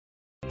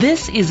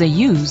This is a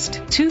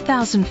used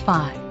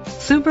 2005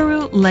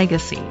 Subaru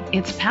Legacy.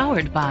 It's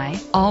powered by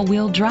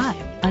all-wheel drive,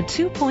 a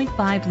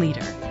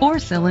 2.5-liter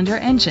four-cylinder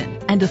engine,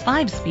 and a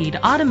 5-speed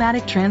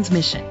automatic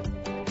transmission.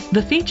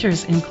 The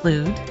features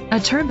include a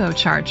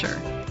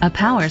turbocharger, a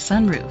power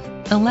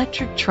sunroof,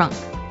 electric trunk,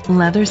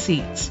 leather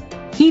seats,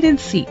 heated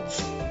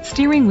seats,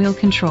 steering wheel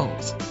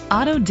controls,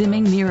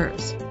 auto-dimming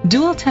mirrors,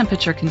 dual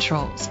temperature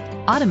controls,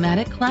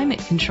 automatic climate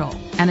control,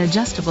 and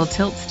adjustable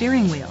tilt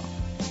steering wheel.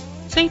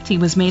 Safety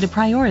was made a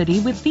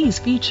priority with these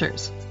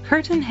features: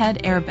 curtain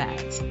head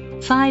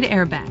airbags, side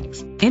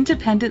airbags,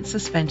 independent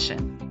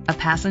suspension, a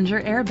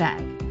passenger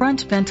airbag,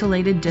 front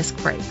ventilated disc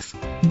brakes,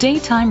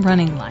 daytime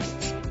running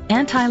lights,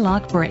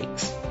 anti-lock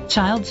brakes,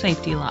 child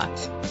safety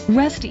locks.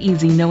 Rest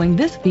easy knowing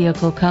this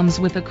vehicle comes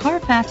with a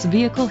Carfax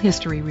Vehicle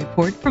History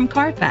Report from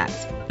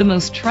Carfax, the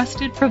most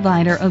trusted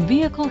provider of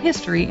vehicle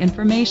history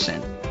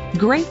information.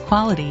 Great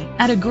quality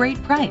at a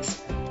great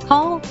price.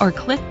 Call or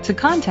click to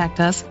contact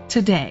us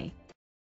today.